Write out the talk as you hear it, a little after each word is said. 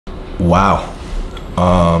Wow.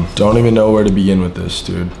 Don't even know where to begin with this,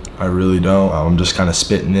 dude. I really don't. I'm just kind of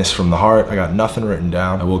spitting this from the heart. I got nothing written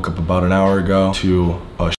down. I woke up about an hour ago to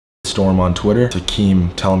a storm on Twitter.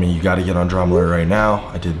 Takeem telling me you got to get on Drama Alert right now.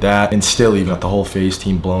 I did that, and still even got the whole FaZe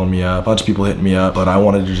team blowing me up. A bunch of people hitting me up, but I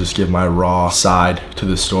wanted to just give my raw side to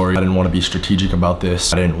the story. I didn't want to be strategic about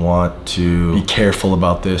this. I didn't want to be careful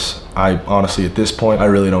about this. I honestly, at this point, I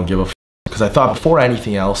really don't give a f. Because I thought before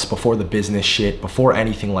anything else, before the business shit, before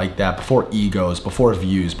anything like that, before egos, before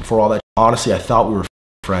views, before all that, honestly, I thought we were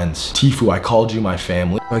friends. Tfue, I called you my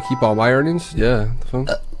family. I keep all my earnings? Yeah. And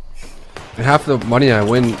half of the money I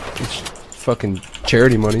win is fucking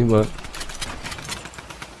charity money, but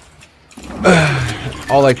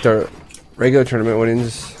all like the regular tournament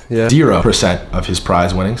winnings, yeah. 0% of his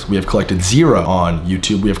prize winnings. We have collected 0 on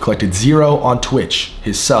YouTube. We have collected 0 on Twitch.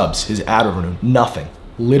 His subs, his ad revenue, nothing.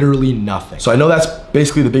 Literally nothing. So I know that's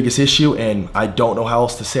basically the biggest issue, and I don't know how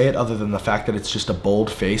else to say it other than the fact that it's just a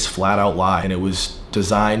bold-faced, flat-out lie, and it was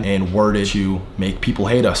designed and worded to make people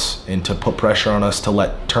hate us and to put pressure on us to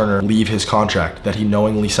let Turner leave his contract that he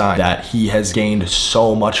knowingly signed, that he has gained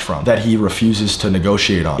so much from, that he refuses to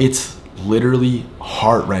negotiate on. It's literally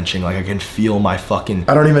heart-wrenching. Like, I can feel my fucking,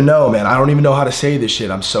 I don't even know, man. I don't even know how to say this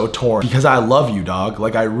shit. I'm so torn because I love you, dog.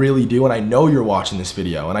 Like, I really do, and I know you're watching this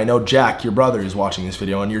video, and I know Jack, your brother, is watching this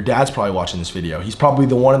video, and your dad's probably watching this video. He's probably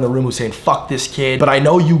the one in the room who's saying, fuck this kid, but I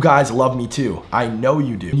know you guys love me too. I know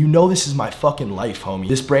you do. You know this is my fucking life, homie.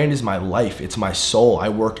 This brand is my life. It's my soul. I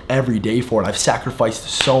work every day for it. I've sacrificed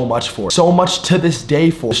so much for it. So much to this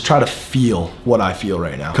day for it. Just try to feel what I feel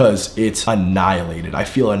right now, because it's annihilated. I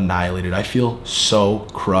feel annihilated. I feel so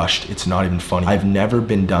crushed. It's not even funny. I've never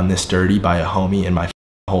been done this dirty by a homie in my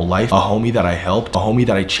whole life. A homie that I helped, a homie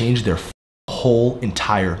that I changed their whole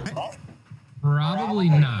entire. Probably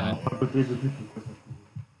not.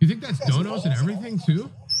 You think that's donos and everything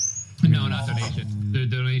too? No, not donations. The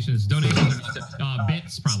donations are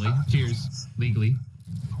bits probably. Cheers, legally.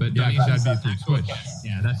 But Yeah, donations that'd be through Twitch.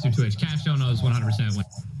 Yeah, that's through Twitch. Cash donos 100% win.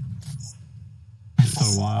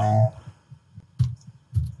 So wild.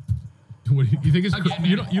 What do you think is Again,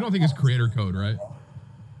 you don't think it's creator code, right?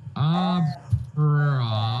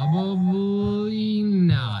 Probably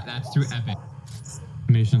not. That's through Epic.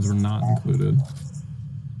 Donations were not included.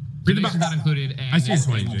 Donations not included, and I see it's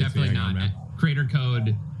and 20 definitely JT, not. man. Creator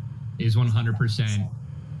code is 100%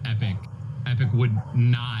 Epic. Epic would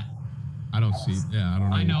not. I don't see. Yeah, I don't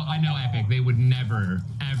know. I know Epic. They would never,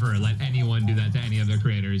 ever let anyone do that to any of their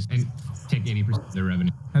creators and take 80% of their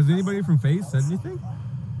revenue. Has anybody from FaZe said anything?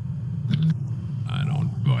 I don't.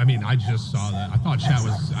 Well, I mean, I just saw that. I thought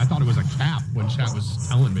it was a cap when chat was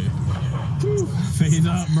telling me. Fade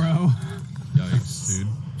up, bro. Yikes, dude.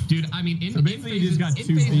 Dude, I mean, So basically, he just got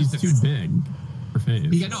too. He's too big for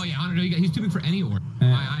FaZe. I don't know. He's too big for any org.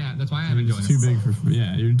 That's why I haven't joined Too him. big for.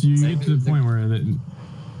 Yeah, you get to the point where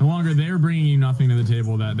no longer they're bringing you nothing to the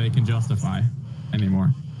table that they can justify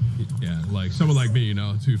anymore. Yeah, like someone like me, you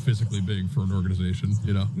know, too physically big for an organization,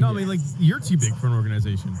 you know. No, I mean, like, you're too big for an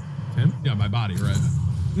organization, Tim. Yeah, my body, right?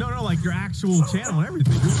 No, like your actual channel and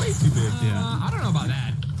everything. You're way too big. I don't know about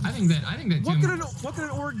that. I think that What Tim, can an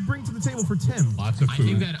org bring to the table for Tim? Lots of I food.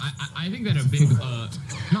 think that a big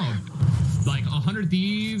like 100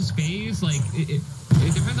 Thieves, FaZe, like it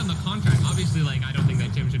depends on the contract. Obviously, like I don't think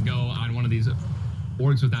that Tim should go on one of these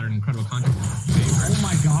orgs without an incredible contract. Oh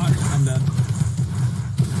my god, I'm dead.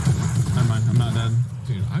 Never mind, I'm not dead.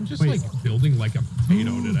 Dude, I'm just like building like a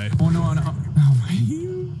potato today. Oh no, oh my.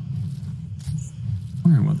 I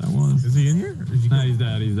wondering what that was. Is he in here? No, he's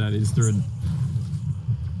dead. He's dead. He's threw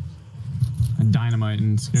a dynamite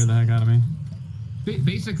and scared the heck out of me.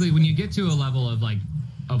 Basically, when you get to a level of like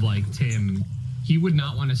Tim, he would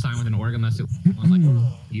not want to sign with an org unless it was on like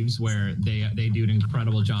Thieves, where they do an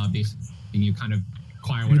incredible job, basically, and you kind of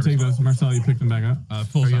acquire You whatever. take those, Marcel. You pick them back up.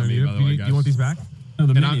 Full on me, by the way, Do guys. you want these back? No,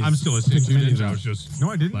 the And minis. I'm still listening Pick to the it. minis I up. was just No,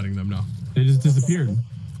 I didn't. letting them know. They just disappeared.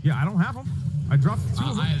 Yeah, I don't have them. I dropped two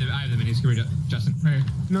of them. I have the minis. Here, Justin. Here,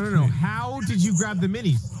 No. How did you grab the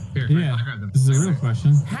minis? here, Yeah, I grabbed them. this is a real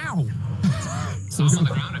question. How? So I'm on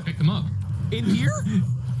the ground. I picked them up. In here?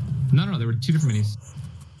 No. There were 2 different minis.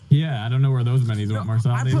 Yeah, I don't know where those minis went,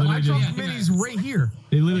 Marcel. I They dropped literally just, the minis right here.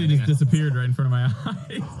 they literally just disappeared right in front of my eyes.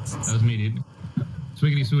 That was me, dude.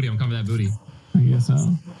 Swiggity swooty. I'm coming for that booty. I guess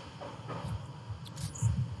so.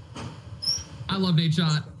 I love Nate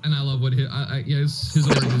Shot, and I love what his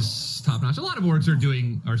org is top notch. A lot of orgs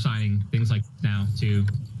are signing things like now too.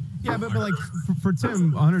 Yeah, but like for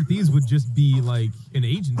Tim, 100 Thieves would just be like an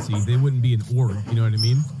agency. They wouldn't be an org. You know what I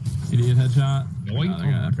mean? Idiot headshot. Yoink.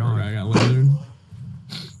 I got lasered.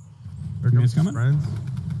 They're Minis coming? friends.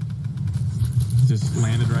 just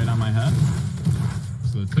landed right on my head.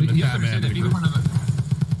 So But you have to understand that being a part of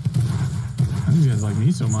How do you guys like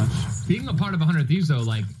me so much? being a part of 100 Thieves though,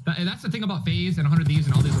 like that's the thing about FaZe and 100 Thieves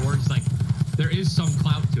and all these awards. Like there is some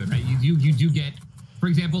clout to it, right? You do get, for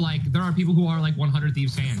example, like there are people who are like 100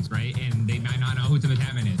 Thieves fans, right? And they might not know who Tfue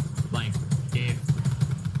LIED is.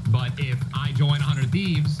 Like if I join 100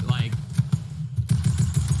 Thieves, like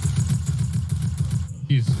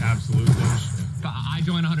he's absolutely. if I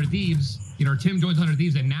join 100 Thieves, you know, or Tim joins 100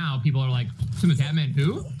 Thieves, and now people are like, Tfue LIED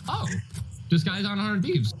who? Oh, this guy's on 100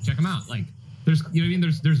 Thieves. Check him out. Like there's, you know what I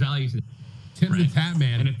mean? There's value to that. Tim the Tap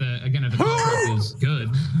Man. And if the contract is good,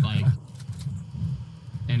 like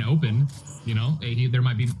and open, you know, he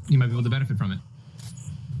might be able to benefit from it.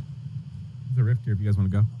 There's a rift here if you guys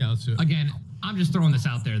want to go. Yeah, let's do it. Again, I'm just throwing this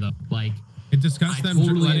out there though. Like It discussed I them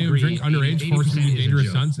totally letting him agree. drink underage, 80% forcing them to is a dangerous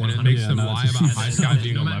joke. stunts, and it makes them lie about high sky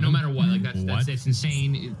being no 11. matter what, like that's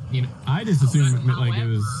insane. You know, I just assumed like it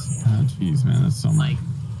was. Oh, jeez, man, that's so much. like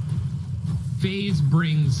FaZe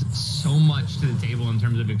brings so much to the table in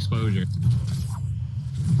terms of exposure.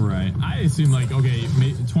 Right. I assume like, okay,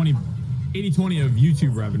 80-20 of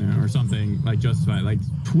YouTube revenue or something like justified. Like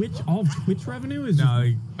Twitch, all of Twitch revenue is No,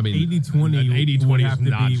 like, I mean, 80-20 80-20 would is have to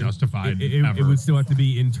not be justified It ever. would still have to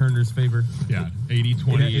be in Turner's favor. Yeah,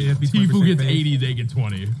 80-20. It'd have to be Tfue 20% gets FaZe. 80, they get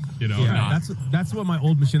 20. You know, Yeah, not- that's what my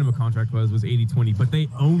old machinima contract was 80-20, but they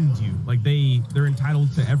owned you. Like they're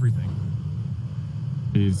entitled to everything.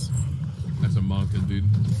 Jeez. that's a monk, dude.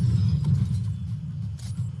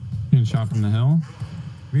 Getting shot from the hill.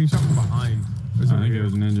 Being shot from behind. There's I think it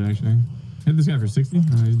was a ninja actually. Hit this guy for 60.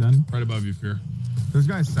 Oh, he's done. Right above you, Fear. There's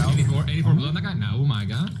guys south. 84 blue on that guy? No, oh my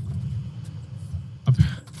god.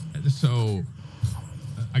 So,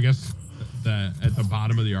 I guess that at the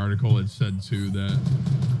bottom of the article it said too that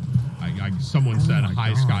someone said my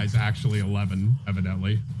high God. sky's actually 11,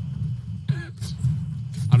 evidently.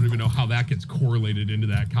 I don't even know how that gets correlated into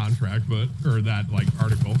that contract, or that like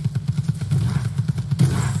article.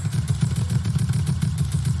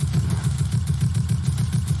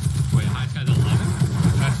 Wait, high sky's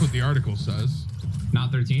 11? That's what the article says,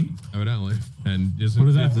 Not 13? evidently. And isn't What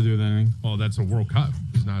does that have to do with anything? Well, that's a World Cup.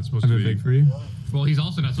 He's not supposed Is to it be. big for you? Well, he's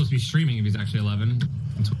also not supposed to be streaming if he's actually 11.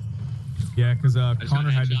 Yeah, because I just Connor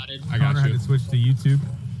got had headshotted. I got Connor had you. to switch to YouTube.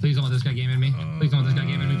 Please don't let this guy gaming me. Please don't let this guy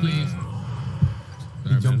gaming me, please.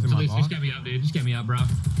 He jumped in my Please, just box. get me up, dude. Just get me up, bro.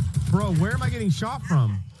 Bro, where am I getting shot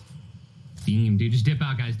from? Beam, dude. Just dip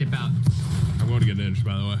out, guys. Dip out. I'm going to get an inch,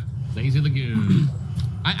 by the way. Lazy Lagoon.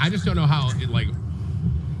 I just don't know how it like.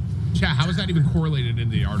 Chat, how is that even correlated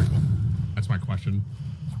into the article? That's my question.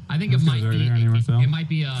 I think it This might guy's right be. there, near myself. It might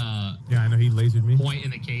be a Yeah, I know he lasered me. point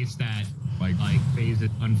in the case that Like- FaZe is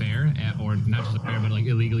unfair, or not just unfair, but like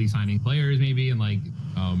illegally signing players, maybe, and like.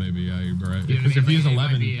 Oh, maybe yeah, you're right. You know what I Because if mean? he's Like, it might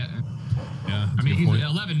 11, be, yeah. I that's a mean, good he's point.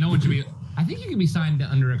 11. No one should be. I think you can be signed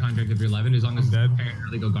under a contract if you're 11, as long as dead.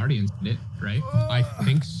 illegal guardians did it, right? I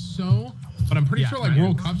think so, but I'm pretty Yeah, sure like right.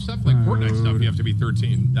 World Cup stuff, like Fortnite stuff, you have to be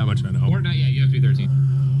 13. That much I know. Fortnite, yeah, you have to be 13.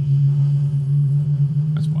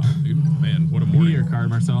 That's wild, dude. Man, what a Give me morning. your card,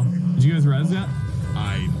 Marcel. Did you guys res yet?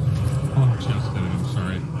 I Oh, just did it. I'm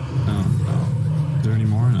sorry. no. Is there any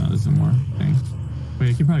more? No, there's some more. Dang. Wait,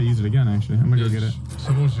 I could probably use it again, actually. I'm gonna go get it.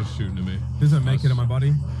 Someone's just shooting at me. There's a make it on my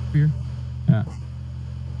body. Fear. Yeah.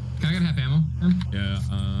 Can I get half ammo? Yeah.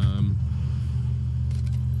 Come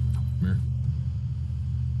here.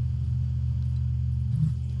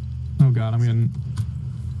 Oh god, I'm getting.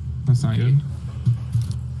 That's not good.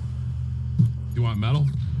 You want metal?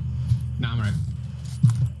 No, I'm right.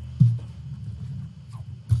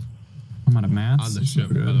 I'm out of mats. On the That's ship,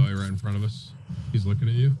 super by good. the way, right in front of us. He's looking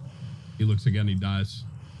at you. He looks again, he dies.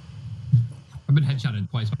 I've been headshotted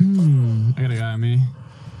twice. I got a guy on me.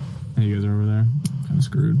 Hey, you guys are over there. Kind of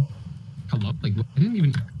screwed. Hello? Like, I didn't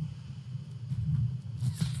even.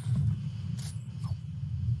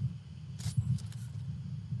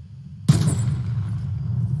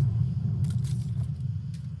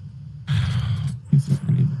 This is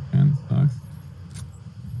any fan sucks.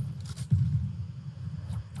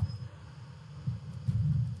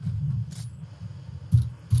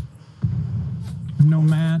 No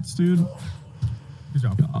mats, dude. Good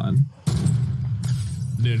job. God.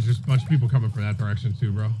 There's just a bunch of people coming from that direction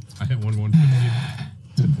too, bro. I hit 150.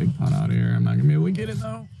 There's a big pot out here. I'm not gonna be able to get it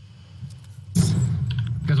though.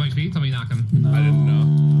 You guys want speed? Tell me knock him. No. I didn't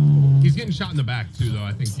know. He's getting shot in the back too, though.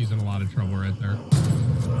 I think he's in a lot of trouble right there.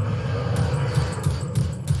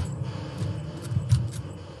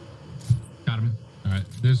 Got him. All right.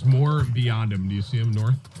 There's more beyond him. Do you see him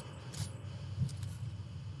north?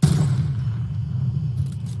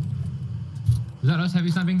 Is that us heavy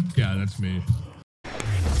sniping? Yeah, that's me.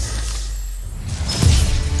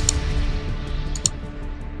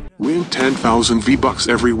 Win 10,000 V-Bucks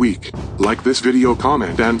every week. Like this video,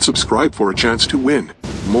 comment and subscribe for a chance to win.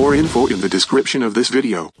 More info in the description of this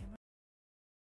video.